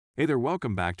Hey there,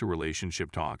 welcome back to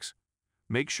Relationship Talks.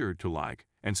 Make sure to like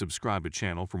and subscribe to the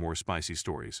channel for more spicy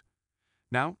stories.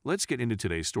 Now, let's get into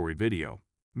today's story video.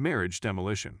 Marriage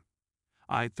demolition.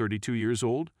 I, 32 years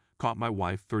old, caught my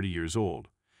wife, 30 years old,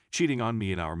 cheating on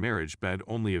me in our marriage bed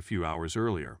only a few hours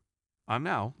earlier. I'm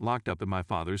now locked up in my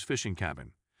father's fishing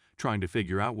cabin, trying to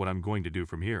figure out what I'm going to do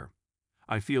from here.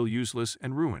 I feel useless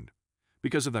and ruined.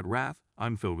 Because of that wrath,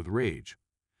 I'm filled with rage.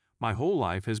 My whole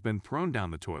life has been thrown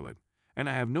down the toilet, and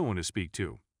I have no one to speak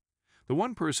to. The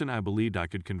one person I believed I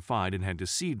could confide in had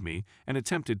deceived me and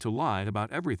attempted to lie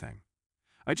about everything.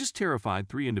 I just terrified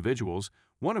 3 individuals,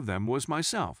 one of them was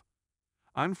myself.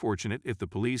 I'm fortunate if the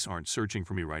police aren't searching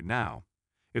for me right now.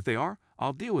 If they are,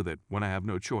 I'll deal with it when I have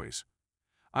no choice.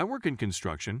 I work in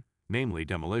construction, namely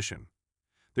demolition.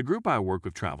 The group I work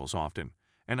with travels often,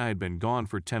 and I had been gone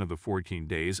for 10 of the 14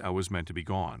 days I was meant to be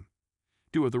gone.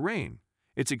 Due to the rain,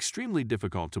 it's extremely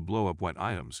difficult to blow up wet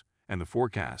items, and the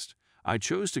forecast, I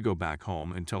chose to go back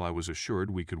home until I was assured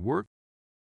we could work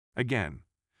again.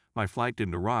 My flight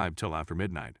didn't arrive till after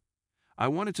midnight. I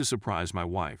wanted to surprise my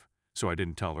wife, so I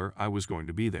didn't tell her I was going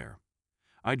to be there.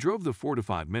 I drove the 4 to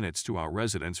 5 minutes to our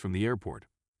residence from the airport.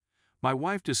 My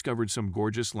wife discovered some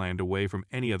gorgeous land away from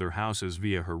any other houses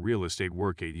via her real estate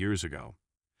work 8 years ago.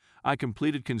 I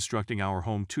completed constructing our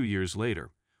home 2 years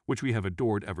later, which we have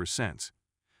adored ever since.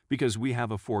 Because we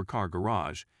have a 4-car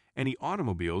garage, any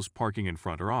automobiles parking in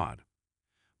front are odd.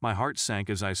 My heart sank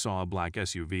as I saw a black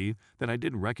SUV that I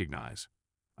didn't recognize.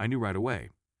 I knew right away.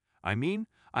 I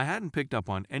hadn't picked up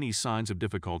on any signs of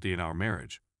difficulty in our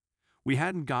marriage. We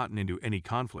hadn't gotten into any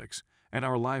conflicts, and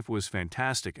our life was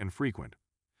fantastic and frequent.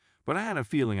 But I had a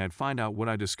feeling I'd find out what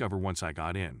I discovered once I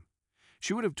got in.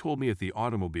 She would have told me if the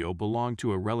automobile belonged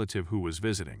to a relative who was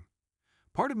visiting.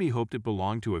 Part of me hoped it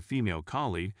belonged to a female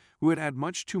colleague who had had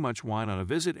much too much wine on a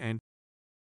visit and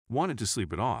wanted to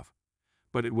sleep it off.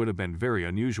 But it would have been very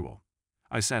unusual.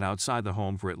 I sat outside the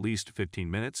home for at least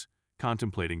 15 minutes,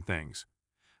 contemplating things.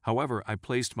 However, I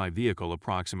placed my vehicle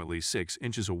approximately 6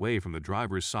 inches away from the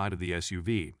driver's side of the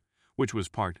SUV, which was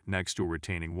parked next to a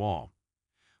retaining wall.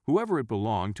 Whoever it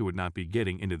belonged to would not be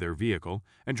getting into their vehicle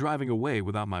and driving away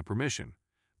without my permission,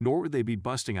 nor would they be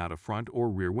busting out a front or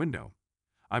rear window.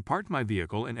 I parked my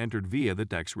vehicle and entered via the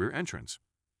deck's rear entrance.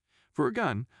 For a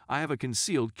gun, I have a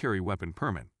concealed carry weapon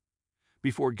permit.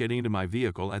 Before getting into my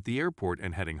vehicle at the airport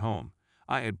and heading home,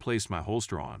 I had placed my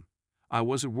holster on. I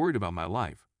wasn't worried about my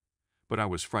life, but I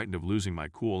was frightened of losing my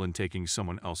cool and taking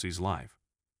someone else's life.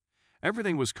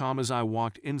 Everything was calm as I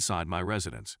walked inside my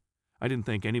residence. I didn't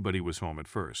think anybody was home at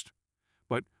first.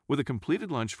 But with a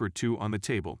completed lunch for 2 on the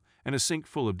table and a sink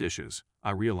full of dishes,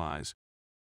 I realized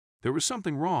there was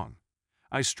something wrong.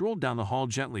 I strolled down the hall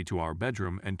gently to our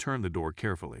bedroom and turned the door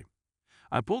carefully.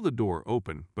 I pulled the door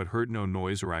open but heard no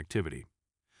noise or activity.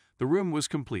 The room was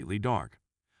completely dark.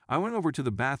 I went over to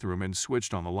the bathroom and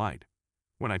switched on the light.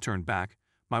 When I turned back,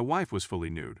 my wife was fully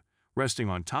nude, resting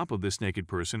on top of this naked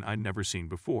person I'd never seen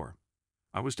before.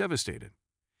 I was devastated.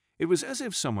 It was as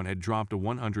if someone had dropped a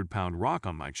 100-pound rock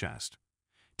on my chest.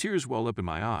 Tears welled up in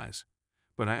my eyes,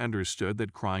 but I understood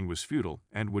that crying was futile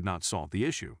and would not solve the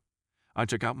issue. I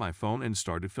took out my phone and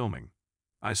started filming.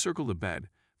 I circled the bed,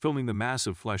 filming the mass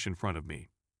of flesh in front of me.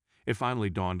 It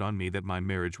finally dawned on me that my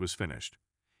marriage was finished.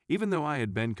 Even though I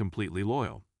had been completely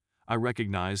loyal, I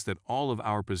recognized that all of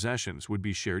our possessions would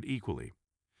be shared equally.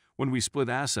 When we split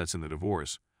assets in the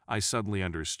divorce, I suddenly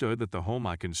understood that the home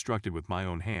I constructed with my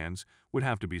own hands would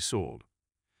have to be sold.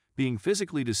 Being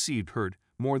physically deceived hurt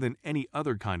more than any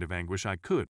other kind of anguish I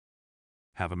could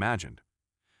have imagined.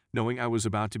 Knowing I was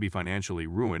about to be financially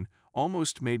ruined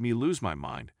almost made me lose my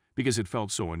mind because it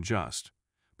felt so unjust.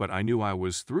 But I knew I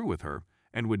was through with her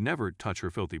and would never touch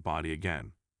her filthy body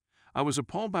again. I was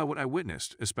appalled by what I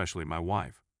witnessed, especially my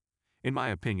wife. In my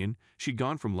opinion, she'd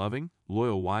gone from loving,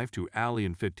 loyal wife to alley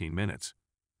in 15 minutes.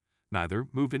 Neither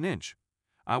moved an inch.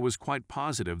 I was quite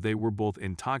positive they were both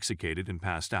intoxicated and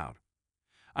passed out.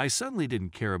 I suddenly didn't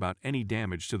care about any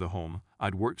damage to the home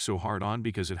I'd worked so hard on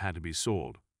because it had to be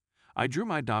sold. I drew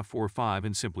my .45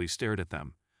 and simply stared at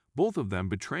them, both of them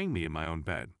betraying me in my own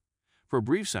bed. For a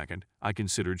brief second, I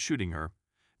considered shooting her,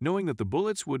 knowing that the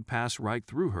bullets would pass right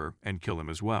through her and kill him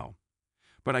as well.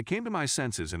 But I came to my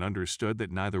senses and understood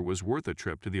that neither was worth a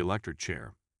trip to the electric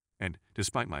chair. And,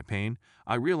 despite my pain,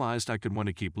 I realized I could want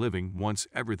to keep living once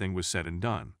everything was said and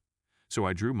done. So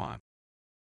I drew my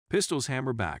pistol's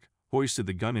hammer back, hoisted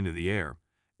the gun into the air,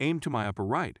 aimed to my upper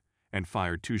right, and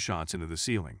fired 2 shots into the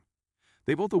ceiling.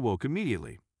 They both awoke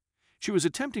immediately. She was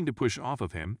attempting to push off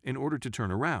of him in order to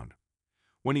turn around.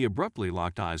 When he abruptly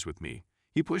locked eyes with me,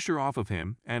 he pushed her off of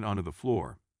him and onto the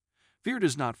floor. Fear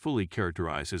does not fully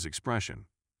characterize his expression,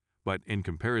 but in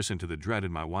comparison to the dread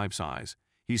in my wife's eyes,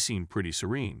 he seemed pretty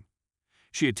serene.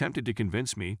 She attempted to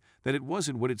convince me that it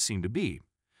wasn't what it seemed to be,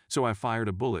 so I fired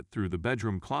a bullet through the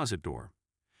bedroom closet door.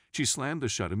 She slammed the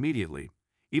shut immediately,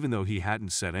 even though he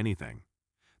hadn't said anything.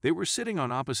 They were sitting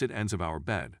on opposite ends of our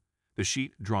bed, the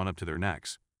sheet drawn up to their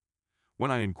necks.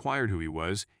 When I inquired who he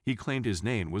was, he claimed his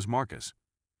name was Marcus.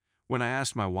 When I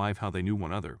asked my wife how they knew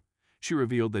one another, she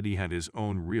revealed that he had his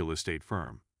own real estate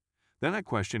firm. Then I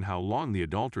questioned how long the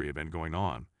adultery had been going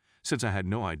on, since I had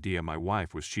no idea my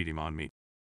wife was cheating on me.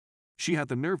 She had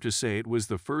the nerve to say it was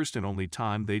the first and only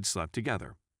time they'd slept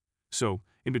together. So,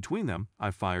 in between them, I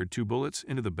fired 2 bullets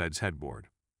into the bed's headboard.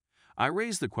 I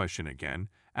raised the question again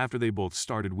after they both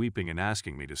started weeping and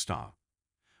asking me to stop.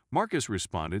 Marcus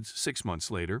responded 6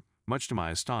 months later, much to my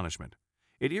astonishment.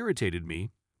 It irritated me,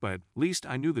 but at least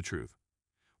I knew the truth.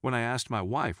 When I asked my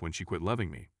wife when she quit loving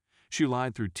me, she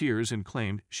lied through tears and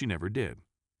claimed she never did.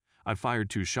 I fired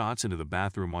 2 shots into the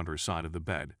bathroom on her side of the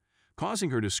bed,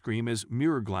 causing her to scream as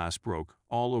mirror glass broke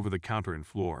all over the counter and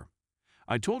floor.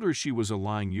 I told her she was a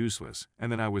lying useless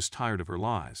and that I was tired of her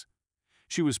lies.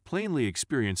 She was plainly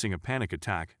experiencing a panic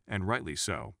attack, and rightly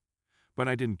so. But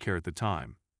I didn't care at the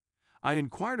time. I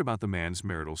inquired about the man's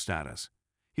marital status.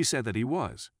 He said that he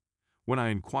was. When I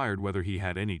inquired whether he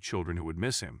had any children who would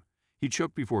miss him, he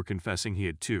choked before confessing he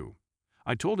had 2.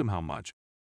 I told him how much.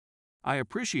 I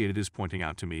appreciated his pointing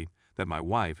out to me that my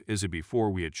wife is before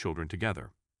we had children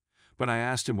together. But I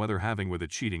asked him whether having with a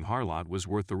cheating harlot was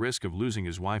worth the risk of losing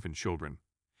his wife and children.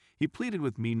 He pleaded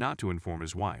with me not to inform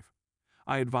his wife.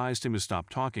 I advised him to stop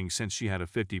talking since she had a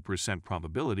 50%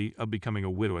 probability of becoming a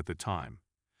widow at the time.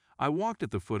 I walked at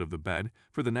the foot of the bed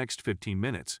for the next 15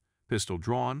 minutes, pistol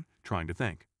drawn, trying to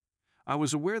think. I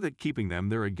was aware that keeping them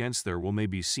there against their will may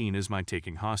be seen as my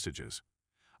taking hostages.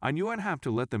 I knew I'd have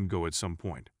to let them go at some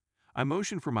point. I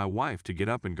motioned for my wife to get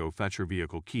up and go fetch her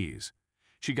vehicle keys.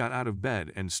 She got out of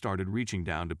bed and started reaching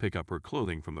down to pick up her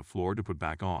clothing from the floor to put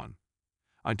back on.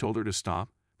 I told her to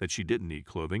stop, that she didn't need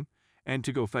clothing, and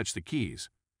to go fetch the keys.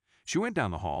 She went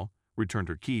down the hall, returned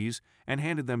her keys, and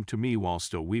handed them to me while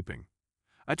still weeping.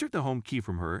 I took the home key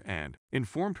from her and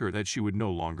informed her that she would no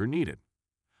longer need it.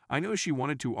 I know she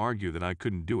wanted to argue that I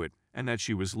couldn't do it and that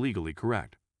she was legally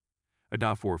correct. A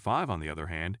 .45, on the other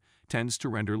hand, tends to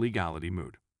render legality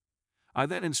moot. I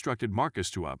then instructed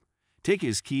Marcus to take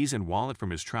his keys and wallet from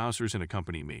his trousers and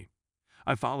accompany me.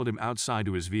 I followed him outside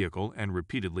to his vehicle and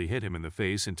repeatedly hit him in the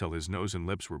face until his nose and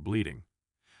lips were bleeding.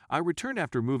 I returned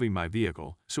after moving my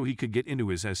vehicle so he could get into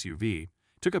his SUV,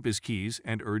 took up his keys,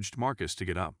 and urged Marcus to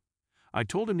get up. I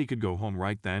told him he could go home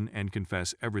right then and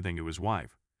confess everything to his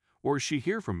wife, or she'd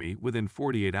hear from me within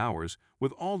 48 hours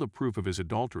with all the proof of his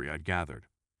adultery I'd gathered.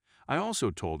 I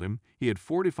also told him he had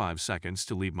 45 seconds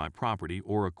to leave my property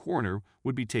or a coroner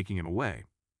would be taking him away.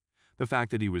 The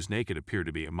fact that he was naked appeared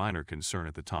to be a minor concern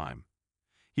at the time.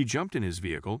 He jumped in his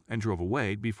vehicle and drove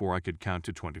away before I could count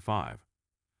to 25.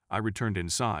 I returned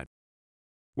inside,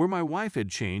 where my wife had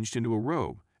changed into a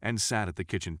robe and sat at the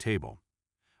kitchen table.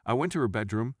 I went to her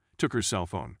bedroom, took her cell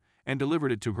phone, and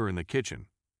delivered it to her in the kitchen.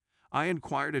 I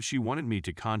inquired if she wanted me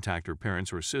to contact her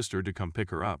parents or sister to come pick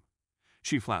her up.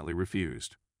 She flatly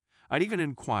refused. I'd even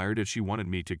inquired if she wanted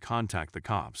me to contact the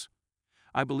cops.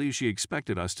 I believe she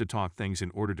expected us to talk things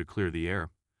in order to clear the air.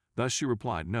 Thus she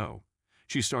replied no.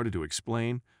 She started to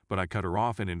explain, but I cut her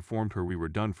off and informed her we were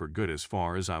done for good as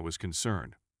far as I was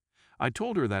concerned. I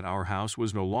told her that our house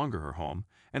was no longer her home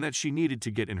and that she needed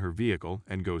to get in her vehicle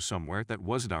and go somewhere that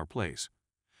wasn't our place.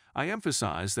 I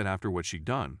emphasized that after what she'd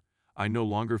done, I no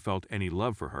longer felt any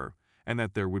love for her and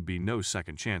that there would be no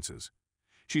second chances.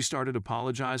 She started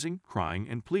apologizing, crying,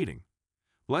 and pleading.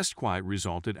 Blessed quiet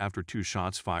resulted after 2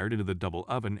 shots fired into the double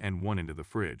oven and 1 into the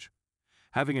fridge.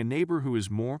 Having a neighbor who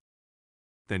is more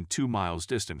than 2 miles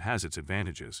distant has its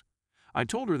advantages. I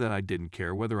told her that I didn't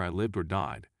care whether I lived or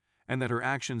died, and that her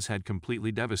actions had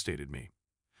completely devastated me.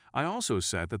 I also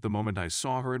said that the moment I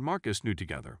saw her and Marcus nude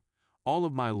together, all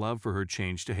of my love for her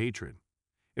changed to hatred.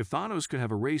 If Thanos could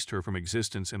have erased her from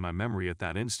existence in my memory at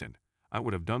that instant, I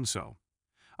would have done so.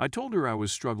 I told her I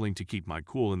was struggling to keep my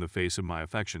cool in the face of my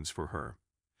affections for her.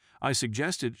 I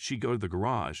suggested she go to the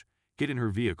garage, get in her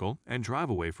vehicle, and drive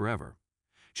away forever.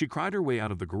 She cried her way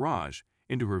out of the garage,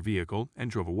 into her vehicle, and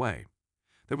drove away.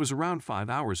 That was around 5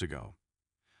 hours ago.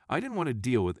 I didn't want to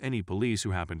deal with any police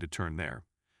who happened to turn there,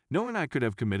 knowing I could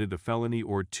have committed a felony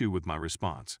or 2 with my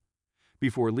response.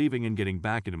 Before leaving and getting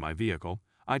back into my vehicle,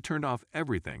 I turned off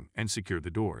everything and secured the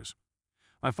doors.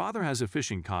 My father has a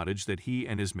fishing cottage that he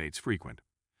and his mates frequent.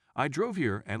 I drove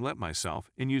here and let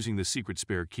myself in using the secret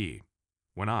spare key.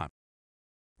 When I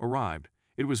arrived,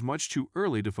 it was much too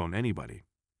early to phone anybody.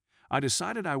 I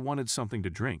decided I wanted something to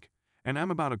drink, and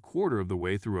I'm about a quarter of the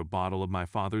way through a bottle of my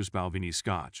father's Balvenie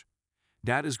scotch.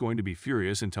 Dad is going to be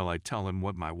furious until I tell him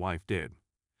what my wife did.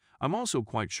 I'm also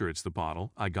quite sure it's the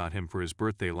bottle I got him for his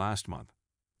birthday last month.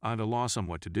 I'm at a loss on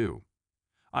what to do.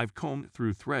 I've combed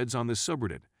through threads on this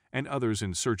subreddit and others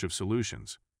in search of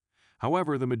solutions.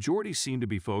 However, the majority seem to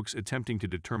be folks attempting to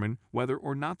determine whether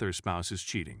or not their spouse is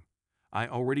cheating. I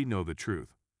already know the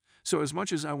truth. So as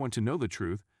much as I want to know the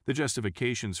truth, the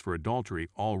justifications for adultery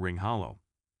all ring hollow.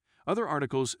 Other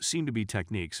articles seem to be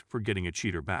techniques for getting a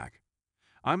cheater back.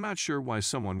 I'm not sure why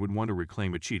someone would want to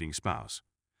reclaim a cheating spouse.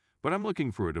 But I'm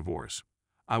looking for a divorce.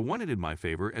 I want it in my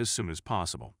favor as soon as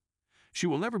possible. She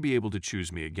will never be able to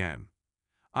choose me again.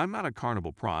 I'm not a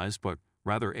carnival prize, but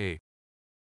rather a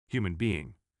human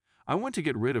being. I want to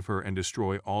get rid of her and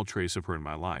destroy all trace of her in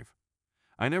my life.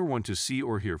 I never want to see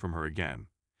or hear from her again.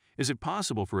 Is it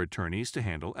possible for attorneys to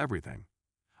handle everything?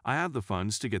 I have the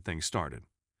funds to get things started.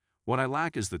 What I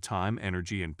lack is the time,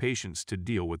 energy, and patience to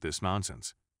deal with this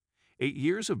nonsense. 8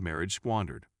 years of marriage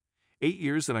squandered. 8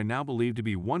 years that I now believe to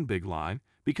be one big lie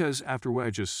because after what I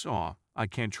just saw, I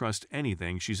can't trust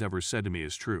anything she's ever said to me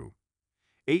is true.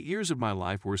 8 years of my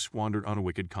life were squandered on a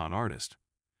wicked con artist.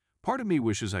 Part of me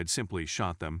wishes I'd simply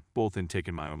shot them both and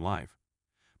taken my own life.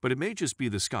 But it may just be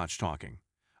the scotch talking.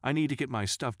 I need to get my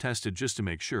stuff tested just to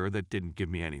make sure that didn't give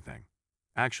me anything.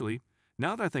 Actually,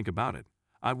 now that I think about it,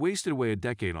 I've wasted away a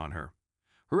decade on her.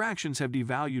 Her actions have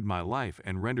devalued my life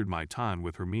and rendered my time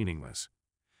with her meaningless.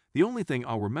 The only thing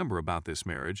I'll remember about this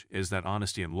marriage is that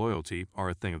honesty and loyalty are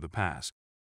a thing of the past.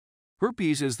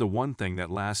 Herpes is the one thing that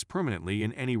lasts permanently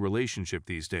in any relationship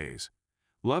these days.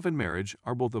 Love and marriage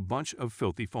are both a bunch of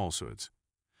filthy falsehoods.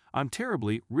 I'm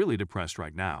terribly, really depressed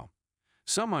right now.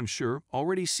 Some unsure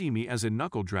already see me as a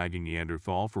knuckle-dragging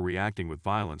Neanderthal for reacting with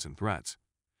violence and threats.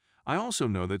 I also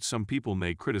know that some people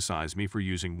may criticize me for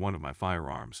using one of my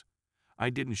firearms. I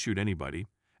didn't shoot anybody,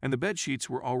 and the bedsheets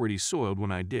were already soiled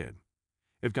when I did.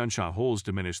 If gunshot holes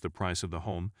diminish the price of the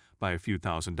home by a few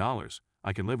 $1,000s,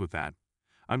 I can live with that.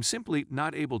 I'm simply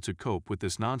not able to cope with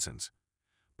this nonsense.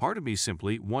 Part of me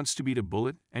simply wants to beat a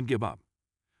bullet and give up.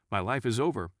 My life is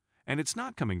over, and it's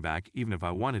not coming back even if I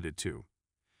wanted it to.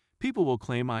 People will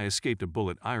claim I escaped a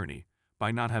bullet irony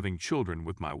by not having children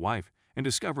with my wife and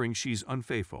discovering she's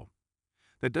unfaithful.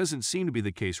 That doesn't seem to be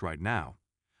the case right now.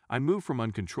 I move from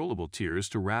uncontrollable tears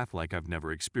to wrath like I've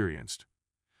never experienced.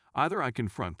 Either I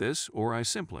confront this or I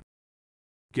simply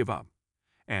give up.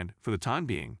 And, for the time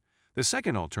being, the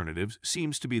second alternative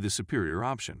seems to be the superior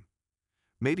option.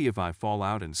 Maybe if I fall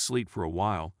out and sleep for a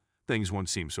while, things won't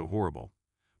seem so horrible.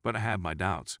 But I have my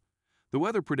doubts. The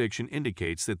weather prediction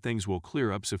indicates that things will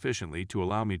clear up sufficiently to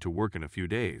allow me to work in a few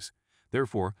days.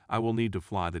 Therefore, I will need to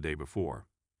fly the day before.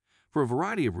 For a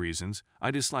variety of reasons,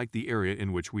 I dislike the area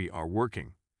in which we are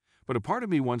working. But a part of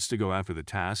me wants to go after the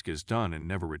task is done and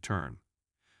never return.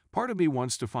 Part of me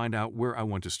wants to find out where I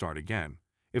want to start again,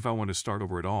 if I want to start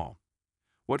over at all.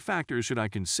 What factors should I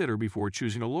consider before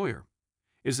choosing a lawyer?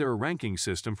 Is there a ranking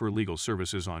system for legal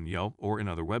services on Yelp or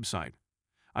another website?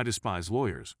 I despise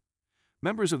lawyers.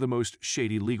 Members of the most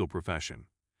shady legal profession.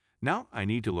 Now I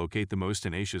need to locate the most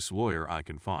tenacious lawyer I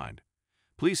can find.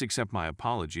 Please accept my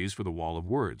apologies for the wall of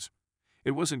words.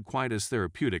 It wasn't quite as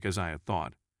therapeutic as I had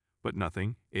thought, but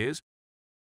nothing is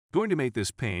going to make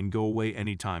this pain go away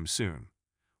anytime soon.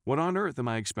 What on earth am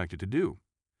I expected to do?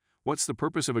 What's the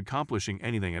purpose of accomplishing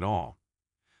anything at all?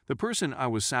 The person I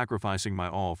was sacrificing my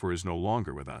all for is no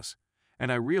longer with us,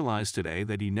 and I realized today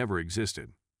that he never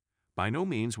existed. By no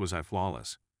means was I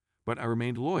flawless, but I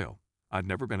remained loyal. I'd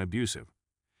never been abusive.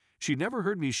 She'd never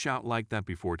heard me shout like that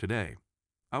before today.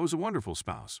 I was a wonderful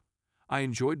spouse. I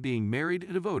enjoyed being married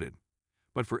and devoted.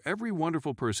 But for every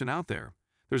wonderful person out there,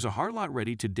 there's a harlot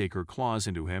ready to dig her claws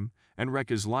into him and wreck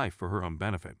his life for her own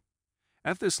benefit.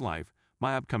 F this life,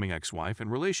 my upcoming ex-wife,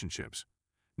 and relationships.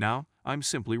 Now, I'm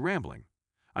simply rambling.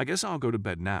 I guess I'll go to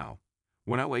bed now.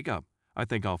 When I wake up, I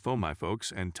think I'll phone my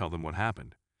folks and tell them what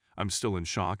happened. I'm still in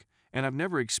shock, and I've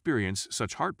never experienced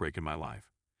such heartbreak in my life.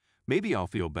 Maybe I'll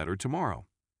feel better tomorrow.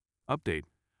 Update.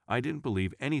 I didn't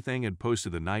believe anything had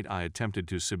posted the night I attempted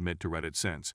to submit to Reddit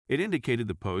since. It indicated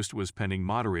the post was pending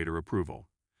moderator approval.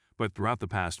 But throughout the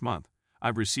past month,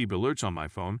 I've received alerts on my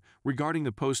phone regarding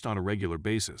the post on a regular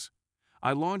basis.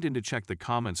 I logged in to check the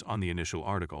comments on the initial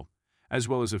article, as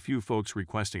well as a few folks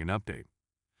requesting an update.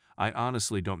 I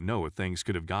honestly don't know if things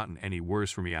could have gotten any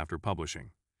worse for me after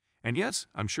publishing. And yes,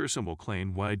 I'm sure some will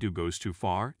claim what I do goes too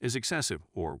far, is excessive,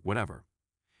 or whatever.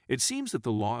 It seems that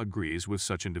the law agrees with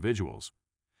such individuals.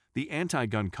 The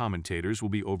anti-gun commentators will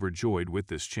be overjoyed with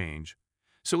this change.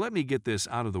 So let me get this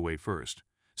out of the way first,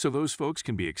 so those folks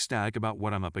can be ecstatic about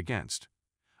what I'm up against.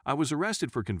 I was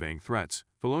arrested for conveying threats,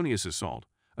 felonious assault,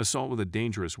 assault with a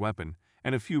dangerous weapon,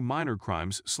 and a few minor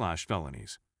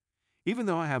crimes/felonies. Even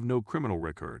though I have no criminal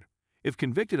record, if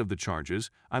convicted of the charges,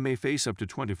 I may face up to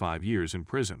 25 years in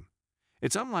prison.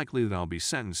 It's unlikely that I'll be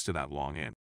sentenced to that long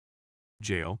in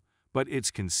jail, but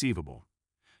it's conceivable.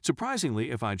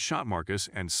 Surprisingly, if I'd shot Marcus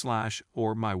and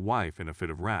or my wife in a fit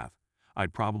of wrath,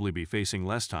 I'd probably be facing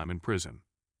less time in prison.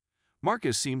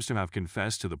 Marcus seems to have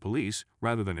confessed to the police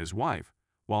rather than his wife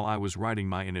while I was writing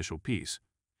my initial piece.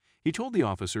 He told the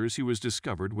officers he was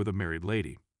discovered with a married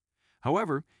lady.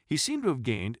 However, he seemed to have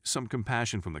gained some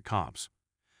compassion from the cops.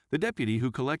 The deputy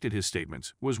who collected his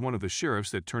statements was one of the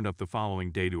sheriffs that turned up the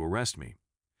following day to arrest me.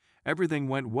 Everything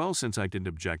went well since I didn't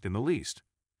object in the least.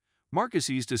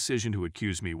 Marcus's decision to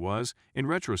accuse me was, in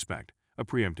retrospect, a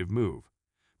preemptive move,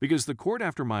 because the court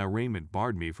after my arraignment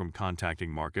barred me from contacting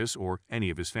Marcus or any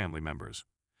of his family members.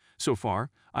 So far,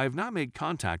 I have not made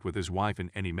contact with his wife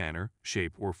in any manner,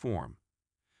 shape, or form.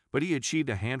 But he achieved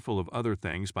a handful of other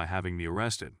things by having me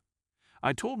arrested.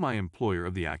 I told my employer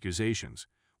of the accusations,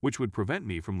 which would prevent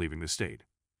me from leaving the state.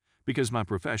 Because my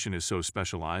profession is so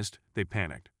specialized, they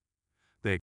panicked.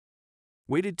 They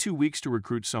waited 2 weeks to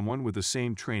recruit someone with the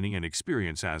same training and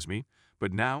experience as me,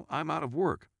 but now I'm out of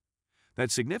work.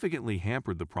 That significantly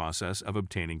hampered the process of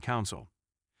obtaining counsel.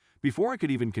 Before I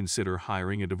could even consider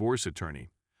hiring a divorce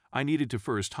attorney, I needed to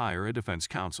first hire a defense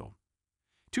counsel.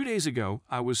 2 days ago,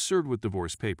 I was served with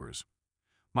divorce papers.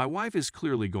 My wife is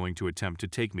clearly going to attempt to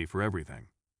take me for everything.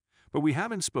 But we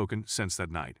haven't spoken since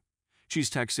that night. She's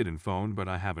texted and phoned, but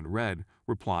I haven't read,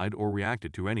 replied, or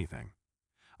reacted to anything.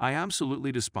 I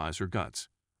absolutely despise her guts.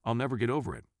 I'll never get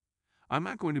over it. I'm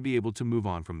not going to be able to move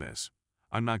on from this.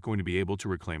 I'm not going to be able to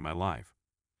reclaim my life.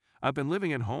 I've been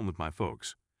living at home with my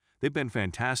folks. They've been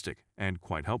fantastic and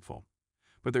quite helpful.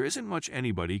 But there isn't much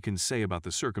anybody can say about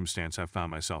the circumstance I've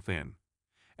found myself in.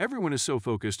 Everyone is so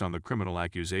focused on the criminal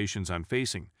accusations I'm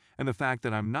facing and the fact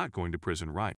that I'm not going to prison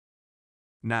right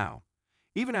now.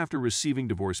 Even after receiving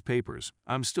divorce papers,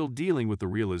 I'm still dealing with the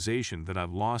realization that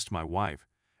I've lost my wife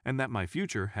and that my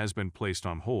future has been placed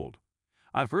on hold.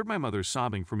 I've heard my mother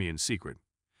sobbing for me in secret.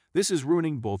 This is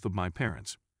ruining both of my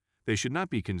parents. They should not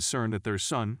be concerned that their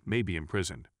son may be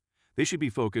imprisoned. They should be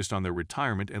focused on their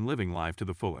retirement and living life to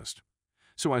the fullest.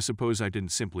 So I suppose I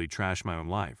didn't simply trash my own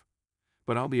life.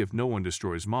 But I'll be if no one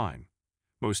destroys mine.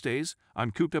 Most days,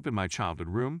 I'm cooped up in my childhood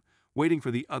room, waiting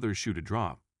for the other shoe to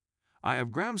drop. I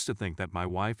have grounds to think that my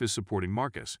wife is supporting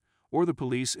Marcus or the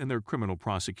police in their criminal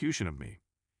prosecution of me.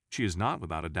 She is not,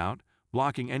 without a doubt,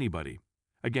 blocking anybody.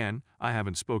 Again, I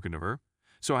haven't spoken to her,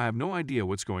 so I have no idea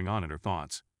what's going on in her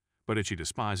thoughts. But if she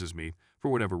despises me,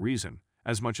 for whatever reason,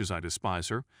 as much as I despise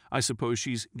her, I suppose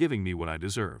she's giving me what I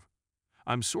deserve.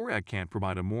 I'm sorry I can't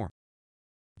provide a more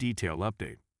detailed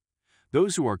update.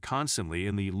 Those who are constantly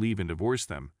in the leave and divorce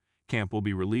them camp will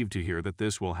be relieved to hear that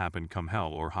this will happen come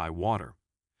hell or high water.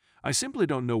 I simply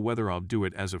don't know whether I'll do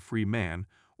it as a free man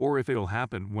or if it'll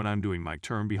happen when I'm doing my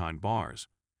term behind bars.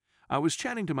 I was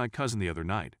chatting to my cousin the other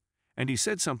night, and he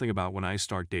said something about when I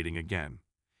start dating again.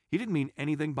 He didn't mean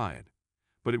anything by it,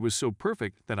 but it was so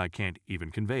perfect that I can't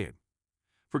even convey it.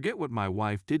 Forget what my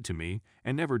wife did to me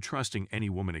and never trusting any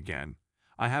woman again.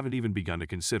 I haven't even begun to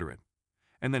consider it.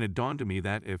 And then it dawned on me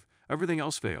that if everything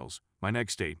else fails, my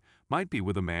next date might be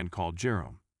with a man called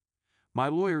Jerome. My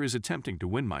lawyer is attempting to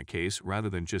win my case rather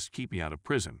than just keep me out of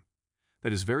prison.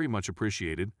 That is very much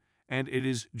appreciated, and it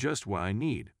is just what I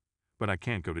need. But I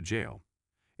can't go to jail.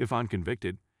 If I'm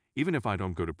convicted, even if I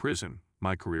don't go to prison,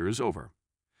 my career is over.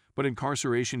 But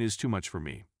incarceration is too much for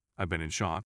me. I've been in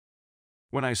shock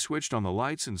when I switched on the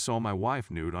lights and saw my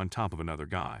wife nude on top of another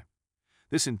guy.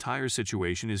 This entire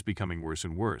situation is becoming worse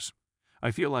and worse.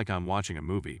 I feel like I'm watching a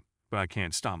movie, but I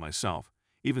can't stop myself,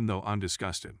 even though I'm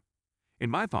disgusted. In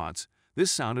my thoughts, this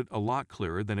sounded a lot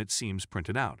clearer than it seems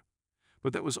printed out.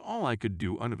 But that was all I could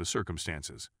do under the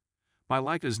circumstances. My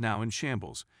life is now in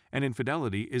shambles, and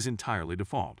infidelity is entirely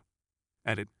default.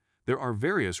 Edit. There are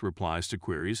various replies to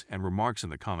queries and remarks in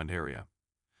the comment area.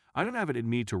 I don't have it in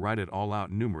me to write it all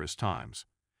out numerous times.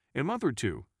 In a month or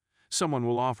two, someone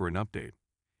will offer an update.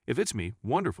 If it's me,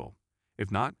 wonderful.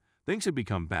 If not, things have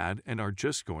become bad and are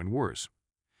just going worse.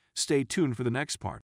 Stay tuned for the next part.